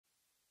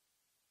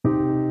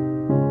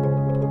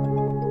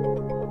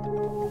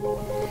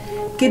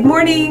Good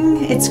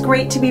morning. It's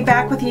great to be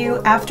back with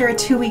you after a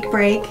 2-week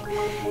break.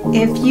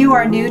 If you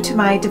are new to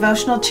my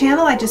devotional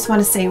channel, I just want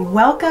to say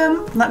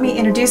welcome. Let me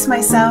introduce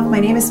myself. My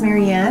name is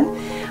Marianne.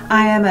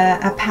 I am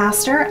a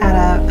pastor at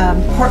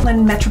a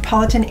Portland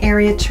metropolitan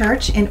area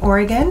church in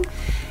Oregon,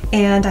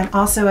 and I'm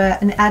also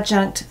an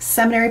adjunct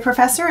seminary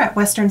professor at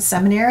Western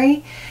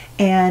Seminary,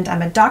 and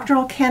I'm a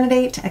doctoral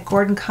candidate at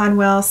Gordon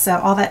Conwell. So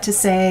all that to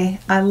say,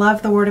 I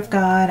love the Word of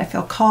God. I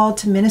feel called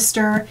to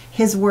minister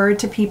His Word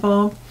to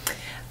people.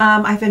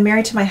 I've been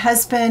married to my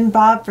husband,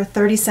 Bob, for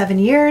 37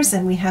 years,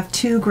 and we have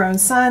 2 grown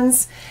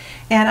sons.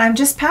 And I'm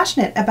just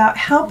passionate about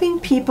helping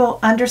people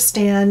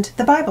understand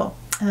the Bible.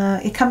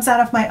 It comes out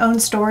of my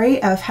own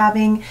story of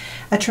having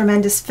a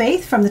tremendous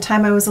faith from the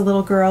time I was a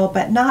little girl,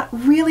 but not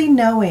really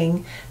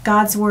knowing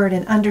God's Word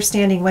and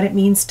understanding what it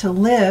means to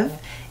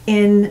live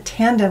in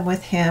tandem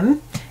with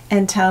Him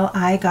until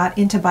I got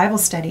into Bible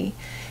study.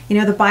 You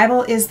know, the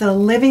Bible is the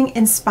living,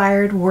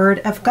 inspired Word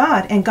of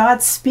God, and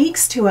God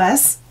speaks to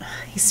us.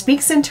 He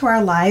speaks into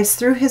our lives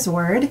through His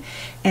Word,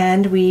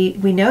 and we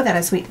know that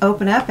as we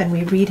open up and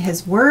we read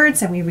His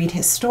words and we read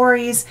His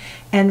stories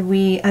and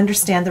we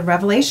understand the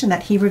revelation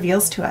that He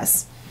reveals to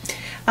us.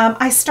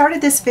 I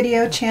started this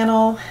video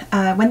channel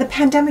when the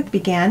pandemic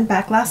began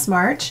back last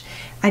March.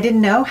 I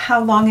didn't know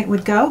how long it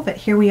would go, but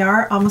here we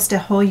are almost a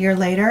whole year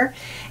later.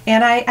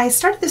 And I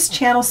started this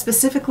channel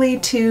specifically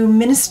to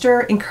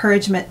minister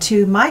encouragement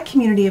to my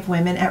community of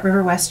women at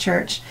River West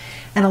Church.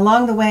 And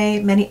along the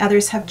way, many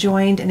others have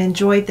joined and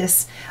enjoyed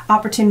this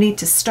opportunity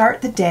to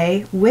start the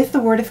day with the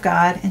Word of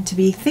God and to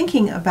be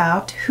thinking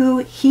about who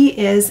He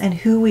is and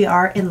who we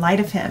are in light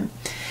of Him.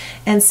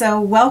 And so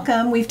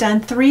welcome. We've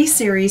done 3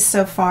 series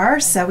so far.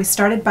 So we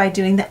started by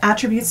doing the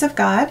attributes of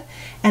God,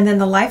 and then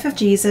the life of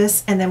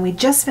Jesus, and then we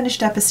just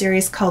finished up a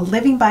series called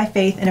Living by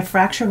Faith in a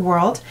Fractured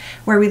World,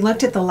 where we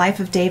looked at the life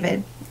of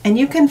David. And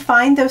you can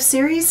find those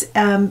series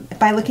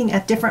by looking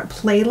at different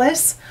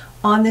playlists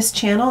on this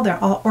channel.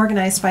 They're all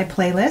organized by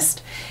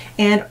playlist.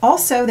 And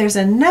also there's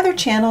another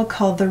channel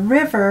called The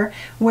River,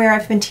 where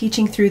I've been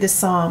teaching through the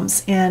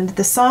Psalms, and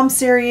the Psalm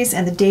series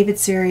and the David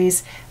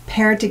series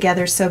paired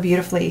together so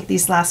beautifully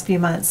these last few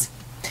months.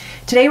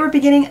 Today we're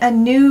beginning a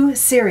new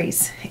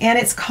series, and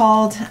it's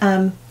called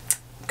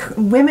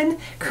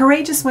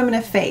Courageous Women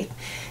of Faith.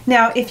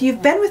 Now, if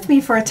you've been with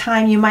me for a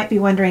time, you might be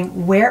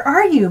wondering, where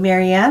are you,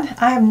 Marianne?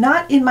 I am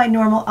not in my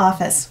normal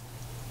office.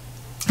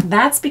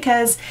 That's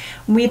because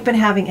we've been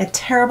having a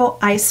terrible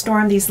ice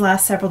storm these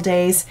last several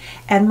days,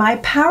 and my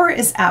power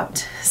is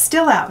out,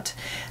 still out.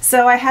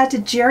 So I had to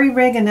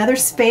jerry-rig another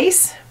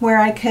space where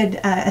I could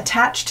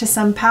attach to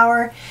some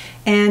power,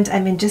 and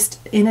I'm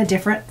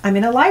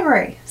in a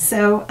library.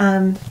 So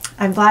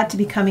I'm glad to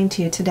be coming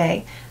to you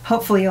today.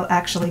 Hopefully you'll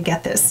actually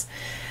get this.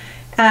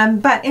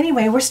 But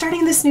anyway, we're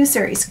starting this new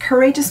series,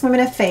 Courageous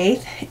Women of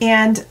Faith,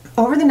 and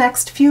over the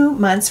next few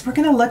months, we're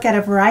going to look at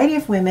a variety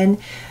of women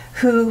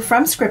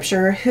from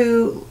Scripture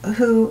who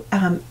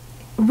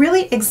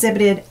really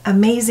exhibited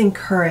amazing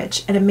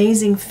courage and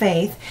amazing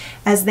faith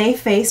as they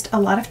faced a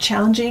lot of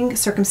challenging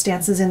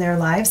circumstances in their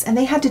lives, and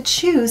they had to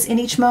choose in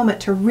each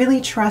moment to really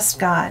trust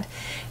God,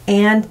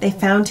 and they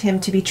found Him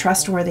to be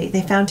trustworthy.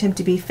 They found Him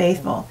to be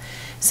faithful.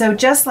 So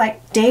just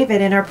like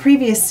David in our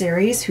previous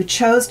series, who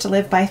chose to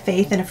live by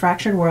faith in a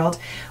fractured world,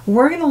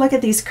 we're going to look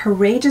at these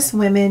courageous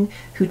women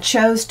who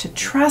chose to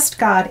trust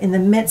God in the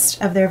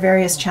midst of their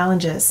various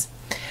challenges.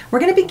 We're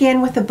going to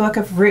begin with the book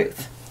of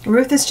Ruth.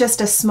 Ruth is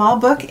just a small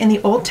book in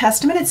the Old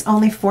Testament. It's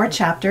only 4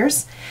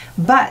 chapters.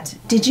 But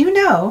did you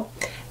know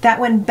that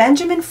when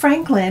Benjamin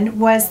Franklin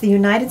was the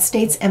United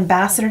States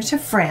ambassador to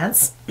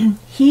France,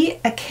 he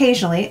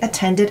occasionally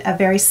attended a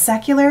very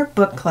secular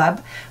book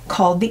club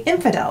called the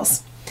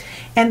Infidels?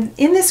 And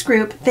in this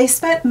group, they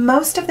spent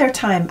most of their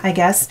time, I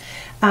guess,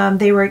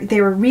 they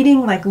were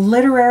reading like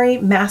literary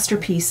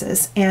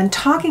masterpieces and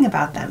talking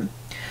about them.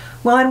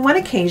 Well, on one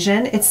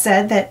occasion, it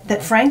said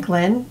that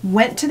Franklin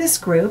went to this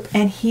group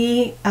and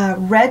he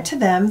read to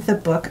them the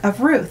book of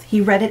Ruth.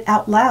 He read it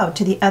out loud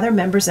to the other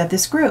members of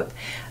this group.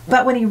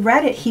 But when he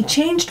read it, he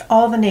changed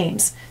all the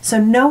names. So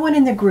no one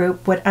in the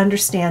group would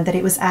understand that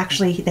it was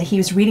actually that he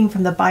was reading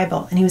from the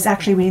Bible and he was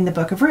actually reading the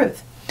book of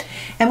Ruth.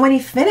 And when he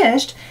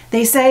finished,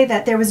 they say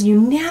that there was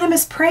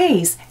unanimous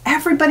praise.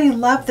 Everybody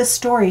loved the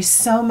story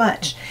so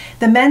much.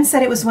 The men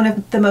said it was one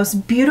of the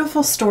most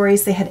beautiful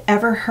stories they had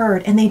ever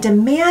heard, and they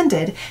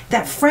demanded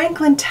that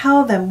Franklin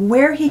tell them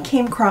where he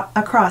came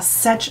across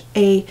such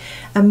an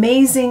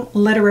amazing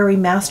literary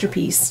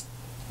masterpiece.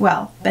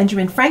 Well,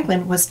 Benjamin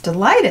Franklin was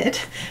delighted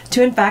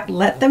to in fact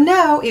let them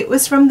know it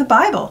was from the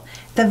Bible,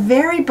 the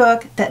very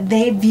book that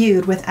they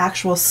viewed with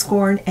actual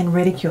scorn and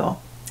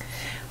ridicule.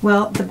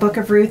 Well, the book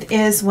of Ruth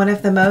is one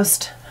of the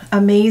most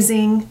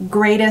amazing,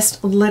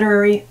 greatest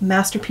literary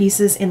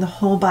masterpieces in the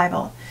whole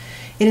Bible.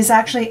 It is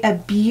actually a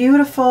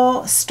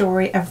beautiful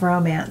story of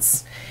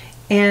romance.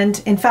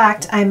 And in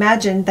fact, I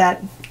imagine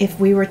that if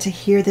we were to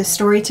hear this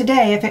story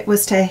today, if it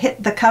was to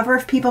hit the cover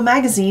of People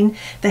magazine,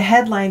 the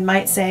headline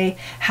might say,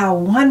 "How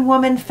One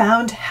Woman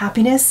Found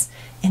Happiness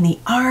in the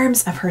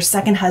Arms of Her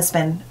Second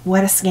Husband."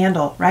 What a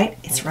scandal, right?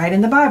 It's right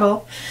in the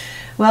Bible.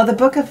 Well, the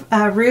book of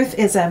Ruth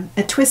is a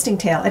twisting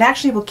tale. It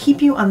actually will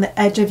keep you on the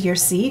edge of your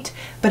seat,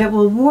 but it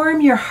will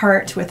warm your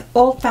heart with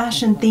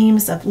old-fashioned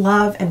themes of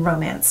love and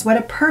romance. What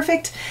a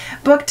perfect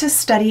book to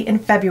study in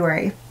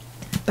February.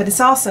 But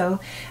it's also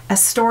a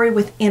story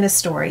within a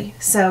story.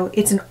 So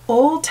it's an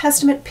Old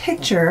Testament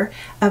picture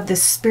of the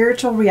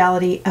spiritual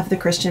reality of the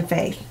Christian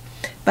faith.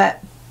 But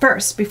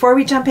first, before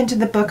we jump into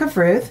the book of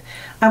Ruth,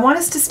 I want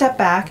us to step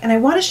back and I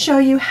want to show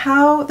you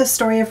how the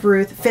story of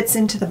Ruth fits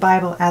into the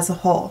Bible as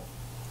a whole.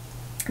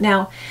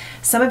 Now,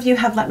 some of you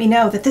have let me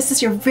know that this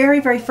is your very,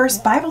 very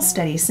first Bible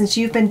study since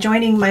you've been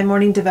joining my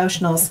morning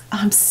devotionals.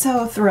 I'm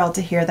so thrilled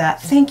to hear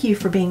that. Thank you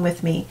for being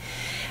with me.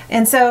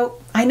 And so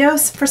I know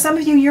for some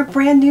of you, you're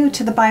brand new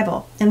to the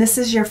Bible, and this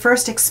is your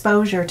first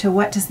exposure to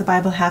what does the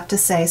Bible have to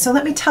say. So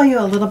let me tell you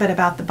a little bit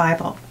about the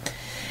Bible.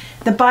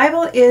 The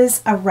Bible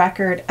is a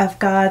record of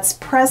God's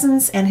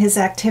presence and his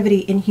activity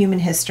in human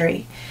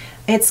history.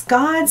 It's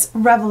God's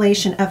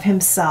revelation of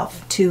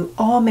himself to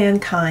all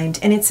mankind,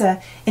 and it's an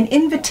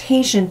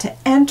invitation to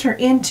enter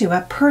into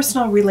a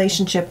personal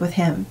relationship with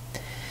him.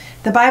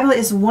 The Bible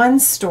is one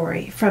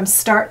story from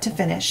start to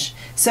finish,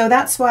 so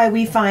that's why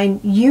we find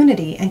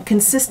unity and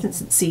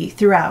consistency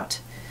throughout.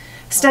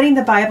 Studying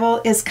the Bible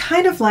is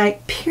kind of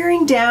like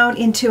peering down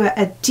into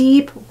a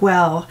deep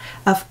well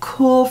of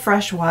cool,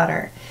 fresh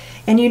water.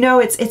 And you know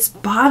it's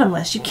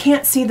bottomless. You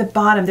can't see the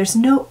bottom. There's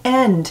no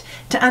end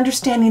to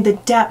understanding the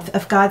depth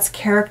of God's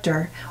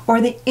character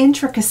or the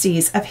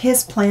intricacies of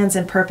his plans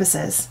and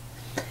purposes.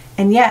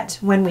 And yet,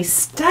 when we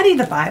study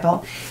the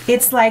Bible,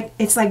 it's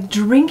like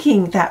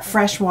drinking that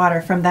fresh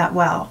water from that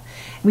well.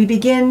 We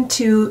begin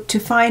to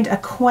find a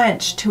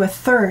quench to a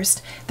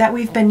thirst that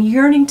we've been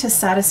yearning to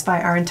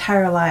satisfy our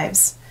entire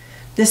lives.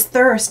 This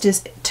thirst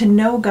is to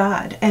know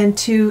God and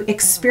to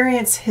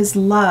experience his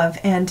love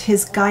and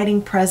his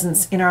guiding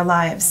presence in our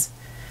lives.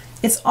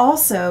 It's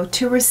also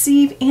to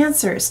receive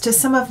answers to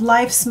some of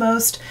life's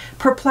most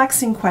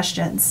perplexing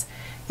questions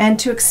and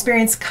to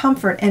experience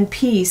comfort and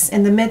peace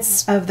in the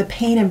midst of the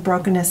pain and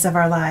brokenness of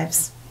our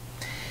lives.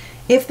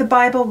 If the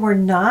Bible were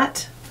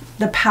not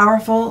the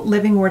powerful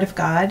living Word of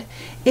God,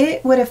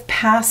 it would have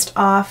passed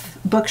off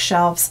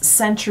bookshelves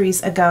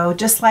centuries ago,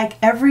 just like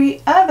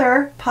every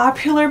other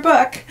popular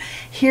book.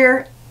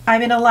 Here,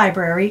 I'm in a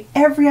library.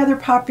 Every other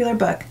popular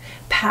book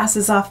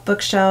passes off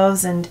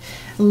bookshelves and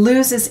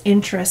loses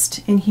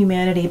interest in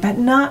humanity, but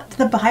not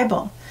the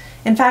Bible.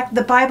 In fact,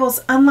 the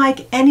Bible's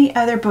unlike any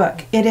other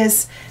book. It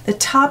is the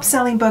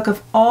top-selling book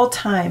of all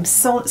time,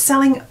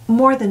 selling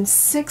more than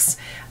 6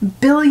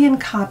 billion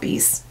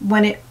copies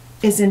when it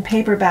is in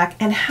paperback,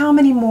 and how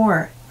many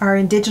more are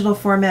in digital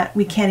format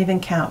we can't even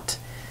count.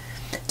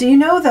 Do you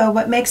know, though,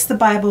 what makes the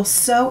Bible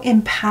so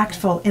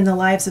impactful in the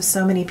lives of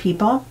so many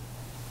people?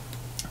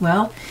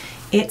 Well,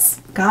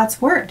 it's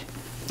God's Word.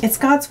 It's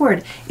God's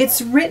Word.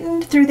 It's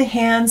written through the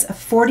hands of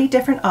 40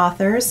 different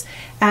authors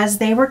as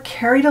they were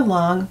carried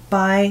along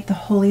by the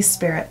Holy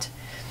Spirit.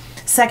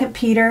 2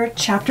 Peter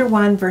chapter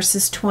 1,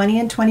 verses 20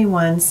 and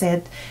 21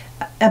 said,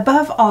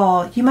 "Above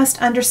all, you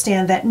must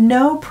understand that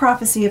no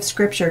prophecy of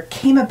Scripture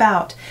came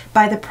about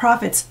by the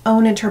prophet's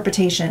own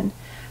interpretation.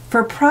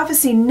 For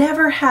prophecy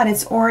never had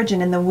its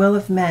origin in the will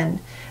of men,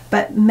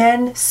 but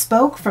men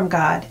spoke from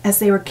God as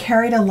they were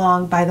carried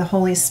along by the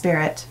Holy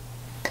Spirit."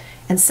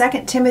 And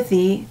 2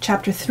 Timothy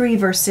chapter 3,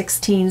 verse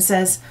 16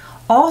 says,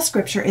 "All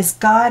Scripture is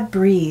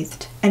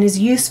God-breathed and is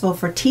useful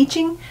for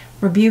teaching,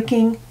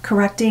 rebuking,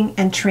 correcting,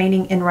 and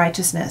training in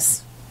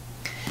righteousness."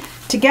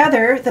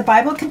 Together, the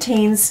Bible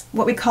contains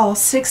what we call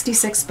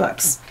 66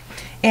 books,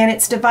 and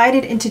it's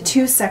divided into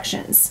 2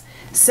 sections.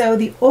 So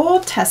the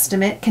Old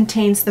Testament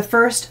contains the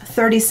first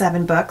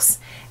 37 books,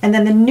 and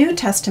then the New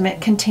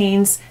Testament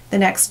contains the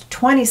next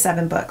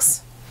 27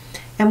 books.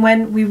 And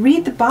when we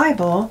read the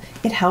Bible,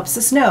 it helps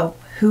us know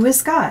who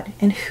is God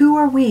and who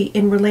are we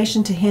in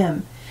relation to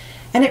him.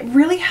 And it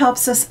really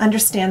helps us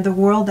understand the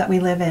world that we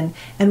live in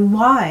and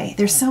why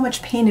there's so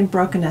much pain and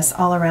brokenness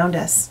all around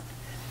us.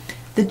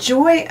 The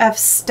joy of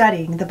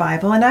studying the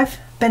Bible, and I've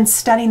been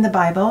studying the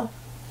Bible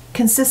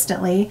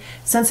consistently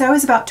since I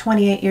was about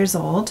 28 years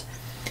old,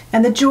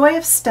 and the joy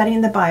of studying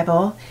the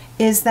Bible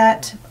is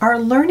that our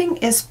learning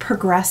is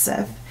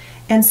progressive.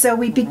 And so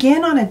we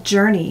begin on a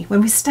journey. When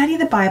we study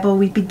the Bible,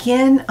 we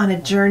begin on a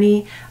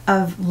journey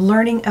of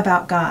learning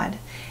about God.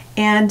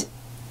 And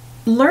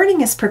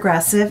learning is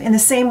progressive in the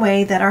same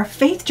way that our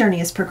faith journey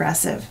is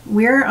progressive.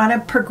 We're on a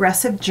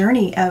progressive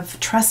journey of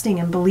trusting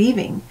and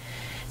believing.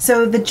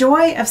 So the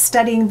joy of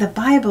studying the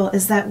Bible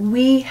is that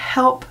we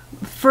help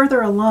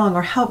further along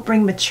or help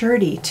bring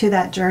maturity to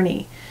that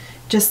journey,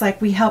 just like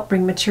we help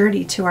bring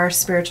maturity to our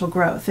spiritual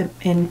growth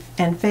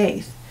and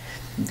faith.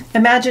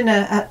 Imagine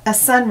a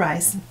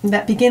sunrise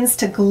that begins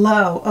to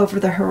glow over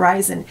the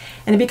horizon,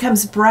 and it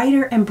becomes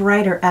brighter and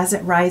brighter as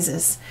it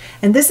rises.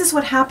 And this is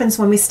what happens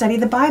when we study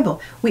the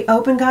Bible. We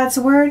open God's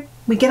Word,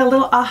 we get a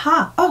little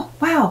aha. Oh,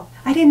 wow,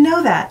 I didn't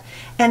know that.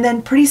 And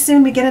then pretty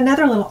soon we get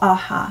another little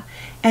aha.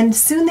 And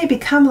soon they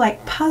become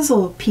like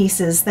puzzle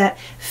pieces that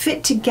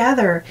fit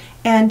together,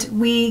 and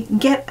we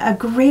get a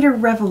greater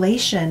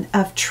revelation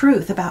of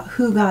truth about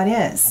who God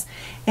is.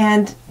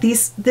 And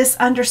this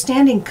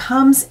understanding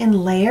comes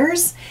in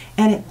layers,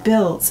 and it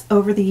builds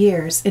over the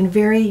years in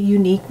very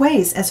unique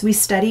ways as we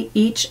study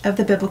each of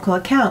the biblical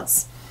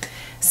accounts.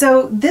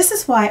 So this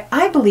is why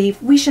I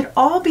believe we should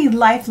all be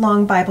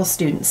lifelong Bible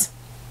students.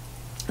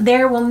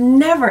 There will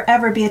never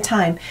ever be a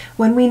time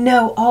when we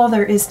know all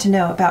there is to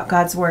know about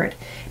God's Word,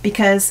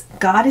 because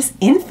God is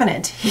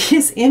infinite. He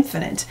is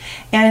infinite,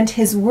 and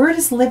His Word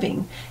is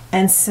living.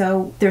 And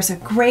so there's a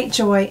great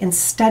joy in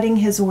studying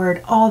His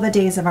Word all the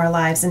days of our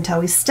lives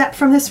until we step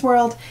from this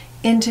world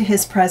into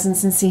His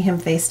presence and see Him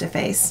face to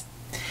face.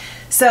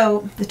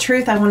 So the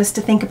truth I want us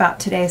to think about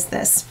today is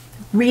this: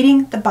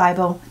 reading the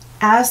Bible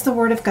as the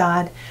Word of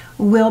God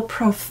will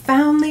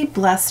profoundly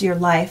bless your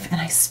life. And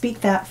I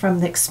speak that from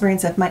the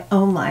experience of my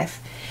own life.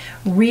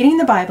 Reading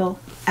the Bible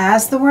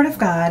as the Word of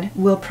God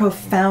will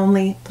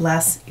profoundly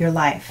bless your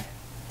life.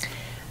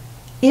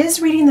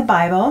 Is reading the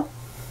Bible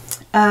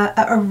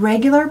a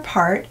regular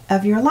part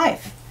of your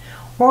life,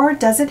 or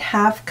does it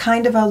have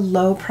kind of a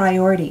low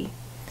priority?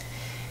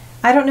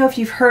 I don't know if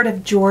you've heard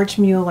of George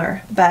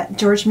Mueller, but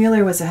George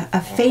Mueller was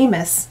a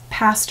famous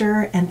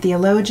pastor and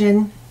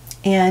theologian,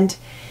 and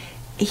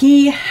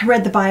he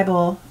read the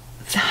Bible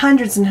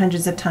hundreds and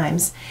hundreds of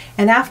times.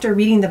 And after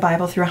reading the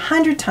Bible through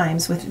 100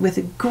 times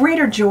with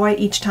greater joy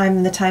each time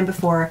than the time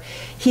before,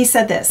 he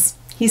said this.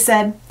 He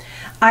said,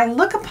 "I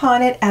look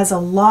upon it as a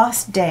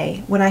lost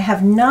day when I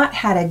have not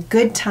had a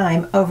good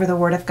time over the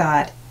Word of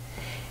God."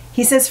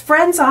 He says,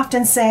 "Friends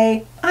often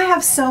say, I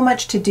have so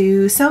much to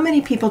do, so many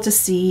people to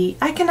see,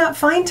 I cannot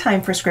find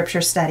time for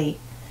scripture study.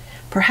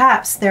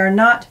 Perhaps there are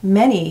not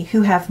many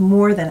who have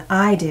more than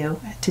I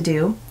do to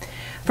do.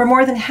 For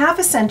more than half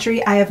a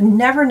century, I have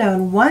never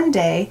known one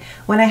day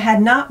when I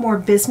had not more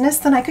business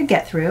than I could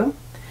get through.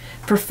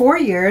 For 4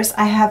 years,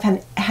 I have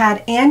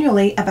had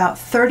annually about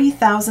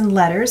 30,000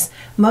 letters.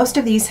 Most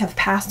of these have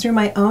passed through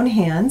my own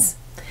hands.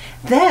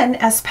 Then,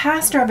 as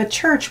pastor of a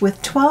church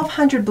with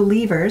 1,200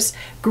 believers,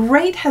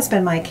 great has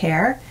been my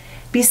care.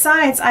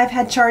 Besides, I've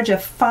had charge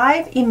of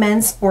 5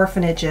 immense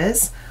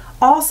orphanages.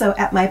 Also,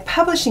 at my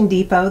publishing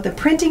depot, the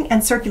printing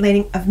and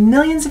circulating of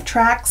millions of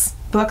tracts,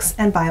 books,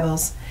 and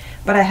Bibles.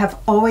 But I have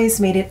always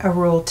made it a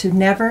rule to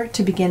never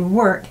to begin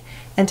work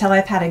until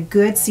I've had a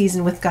good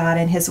season with God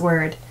and His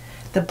Word.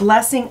 The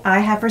blessing I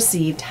have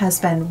received has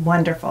been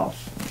wonderful."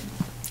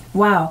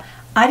 Wow,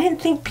 I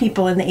didn't think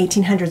people in the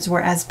 1800s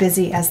were as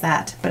busy as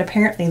that, but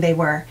apparently they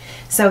were.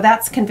 So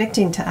that's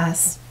convicting to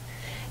us.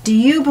 Do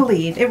you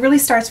believe, it really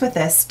starts with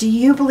this, do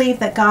you believe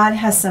that God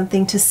has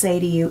something to say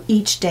to you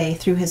each day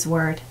through His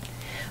Word?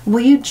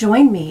 Will you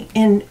join me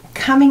in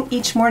coming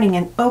each morning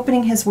and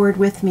opening His Word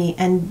with me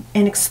and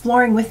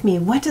exploring with me,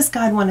 what does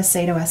God want to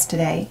say to us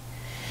today?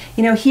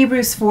 You know,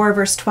 Hebrews 4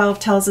 verse 12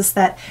 tells us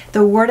that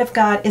the Word of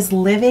God is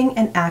living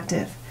and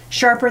active,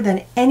 sharper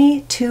than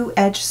any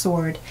two-edged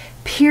sword,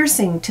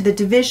 piercing to the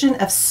division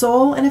of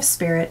soul and of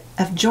spirit,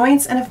 of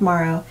joints and of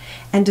marrow,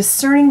 and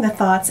discerning the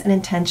thoughts and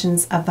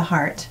intentions of the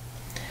heart.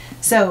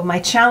 So my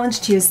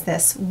challenge to you is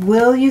this: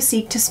 will you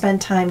seek to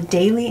spend time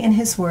daily in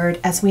His Word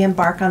as we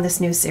embark on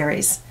this new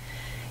series?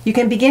 You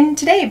can begin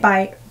today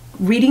by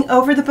reading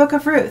over the book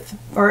of Ruth,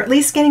 or at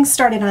least getting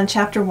started on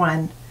chapter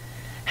 1.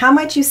 How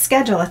might you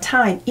schedule a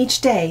time each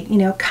day? You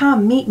know,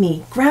 come meet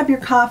me, grab your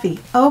coffee,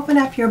 open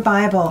up your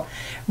Bible,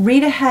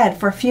 read ahead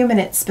for a few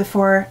minutes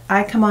before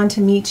I come on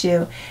to meet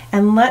you,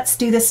 and let's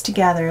do this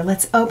together.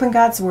 Let's open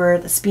God's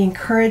Word. Let's be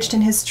encouraged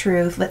in His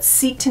truth. Let's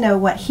seek to know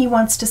what He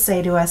wants to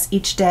say to us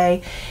each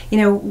day. You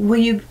know, will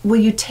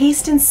you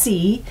taste and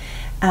see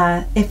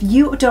if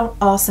you don't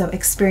also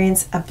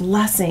experience a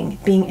blessing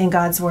being in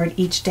God's Word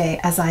each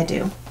day as I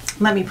do?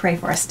 Let me pray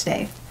for us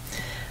today.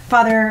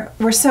 Father,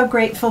 we're so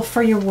grateful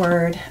for your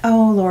Word.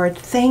 Oh, Lord,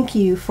 thank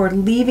you for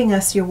leaving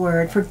us your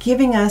Word, for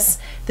giving us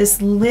this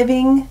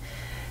living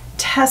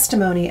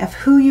testimony of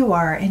who you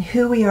are and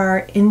who we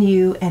are in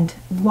you and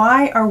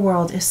why our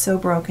world is so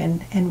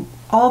broken and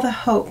all the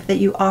hope that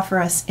you offer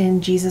us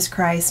in Jesus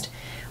Christ.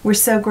 We're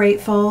so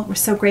grateful. We're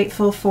so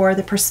grateful for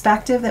the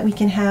perspective that we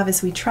can have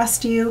as we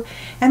trust you.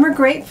 And we're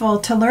grateful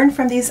to learn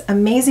from these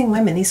amazing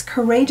women, these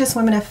courageous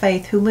women of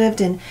faith who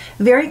lived in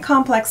very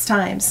complex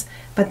times,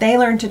 but they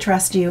learned to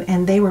trust you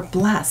and they were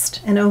blessed.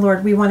 And oh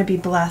Lord, we want to be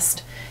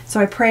blessed. So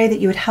I pray that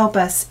you would help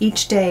us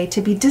each day to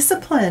be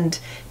disciplined,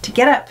 to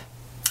get up,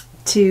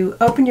 to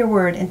open your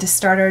Word, and to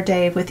start our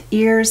day with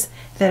ears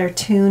that are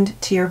tuned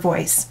to your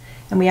voice.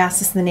 And we ask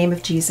this in the name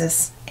of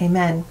Jesus.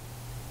 Amen.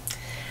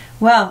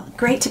 Well,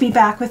 great to be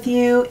back with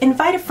you.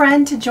 Invite a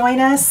friend to join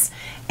us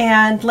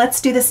and let's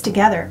do this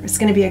together. It's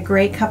going to be a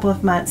great couple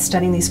of months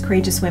studying these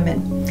courageous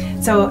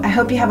women. So I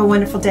hope you have a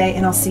wonderful day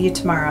and I'll see you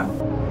tomorrow.